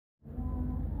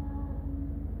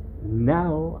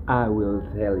Now I will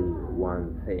tell you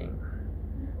one thing.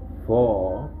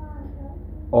 For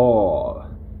all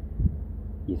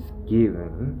is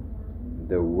given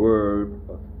the word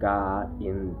of God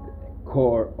in the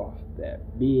core of their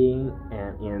being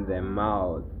and in their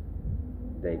mouth.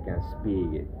 They can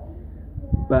speak it.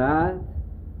 But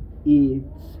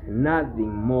it's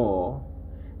nothing more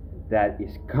that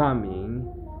is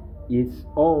coming. It's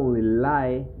only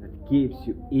lie that keeps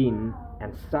you in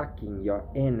and sucking your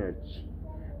energy.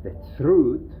 The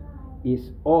truth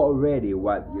is already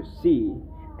what you see,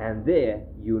 and there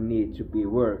you need to be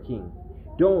working.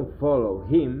 Don't follow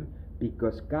him,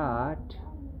 because God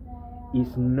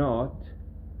is not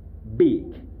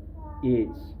big.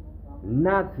 It's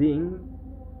nothing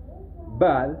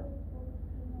but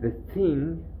the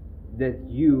thing that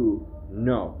you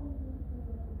know.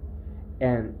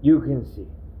 And you can see,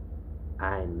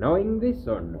 I'm knowing this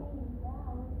or no?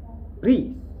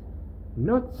 Please,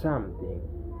 not something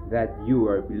that you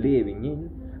are believing in,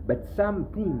 but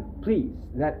something, please,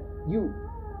 that you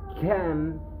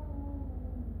can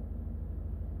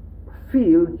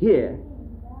feel here,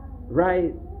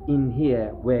 right in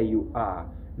here where you are,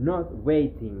 not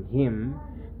waiting him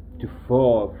to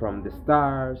fall from the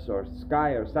stars or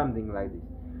sky or something like this.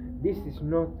 This is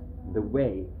not the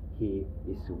way he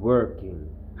is working,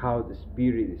 how the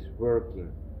Spirit is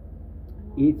working.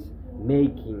 It's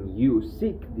making you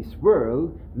seek this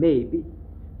world, maybe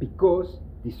because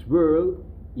this world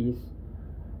is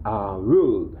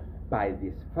ruled by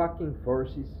these fucking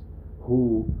forces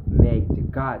who make the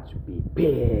God to be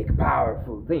big,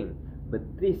 powerful thing. But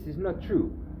this is not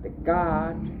true. The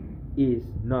God is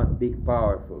not big,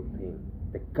 powerful thing.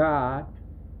 The God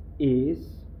is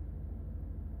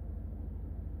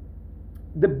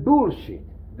the bullshit.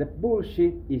 The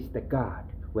bullshit is the God.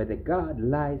 Where the God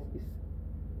lies is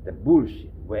the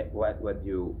bullshit. What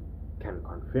you can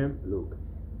confirm, look,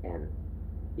 and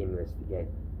investigate.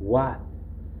 What?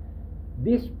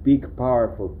 These big,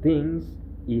 powerful things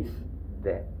is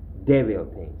the devil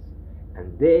things.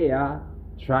 And they are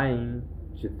trying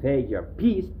to take your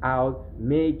peace out,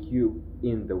 make you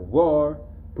in the war,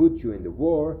 put you in the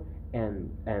war,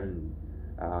 and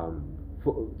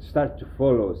start to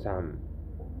follow some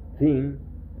thing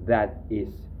that is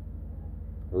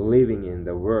living in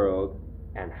the world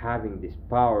and having this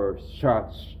power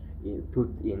shots put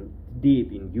in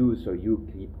deep in you, so you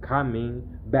keep coming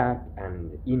back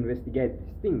and investigate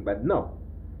this thing. But no,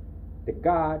 the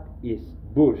God is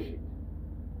bullshit.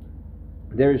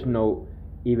 There is no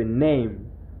even name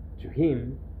to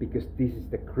him, because this is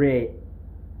the gray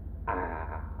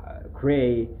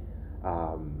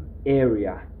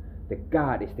area. The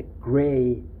God is the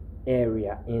gray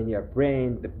area in your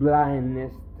brain, the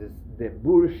blindness, the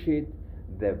bullshit,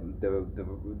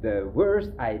 the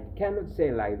worst. I cannot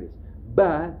say like this,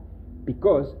 but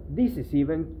because this is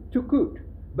even too good.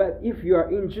 But if you are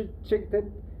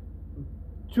injected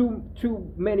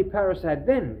too many parasites,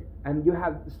 then and you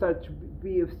have start to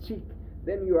be sick,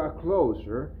 then you are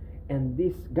closer. And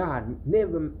this God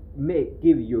never may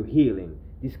give you healing.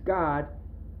 This God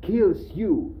kills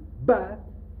you, but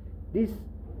the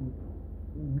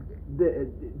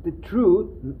truth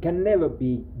can never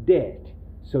be dead.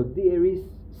 So there is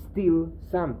still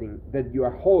something that you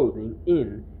are holding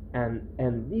in,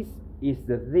 and this is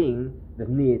the thing that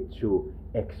needs to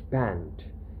expand.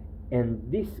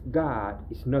 And this God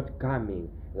is not coming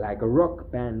like a rock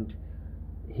band.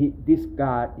 This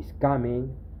God is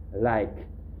coming like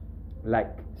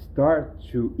start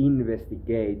to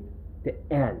investigate the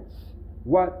ends.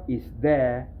 What is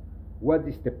there? What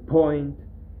is the point?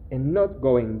 And not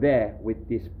going there with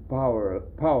this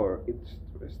power. It's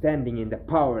standing in the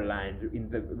power line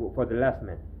for the last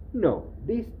man. No,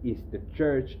 this is the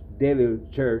church, devil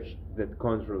church, that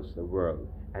controls the world.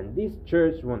 And this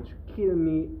church wants to kill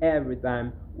me every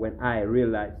time when I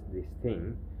realize this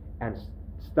thing and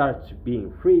start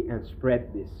being free and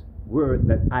spread this word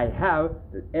that I have,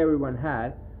 that everyone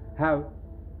have.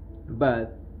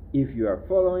 But if you are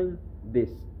following this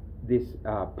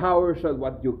power shot,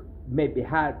 what you maybe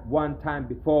had one time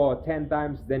before, 10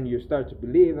 times, then you start to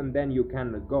believe, and then you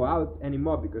cannot go out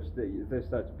anymore because there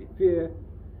starts to be fear.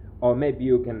 Or maybe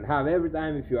you can have every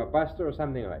time if you are a pastor or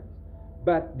something like this.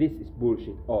 But this is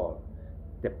bullshit all.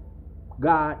 The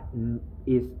God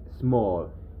is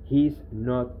small. He's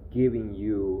not giving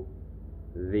you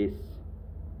this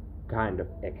kind of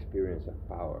experience of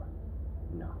power.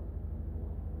 No.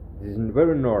 This is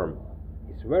very normal.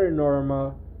 It's very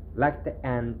normal, like the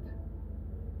ant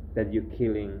that you're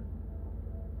killing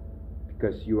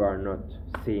because you are not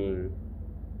seeing.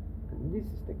 And this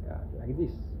is the God, like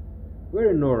this.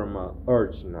 Very normal,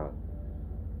 original.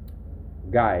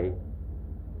 guy,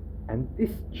 and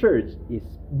this church is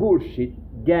bullshit,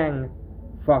 gang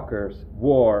fuckers,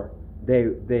 war.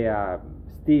 They are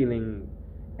stealing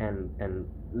and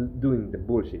doing the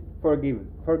bullshit.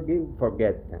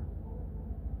 Forget them.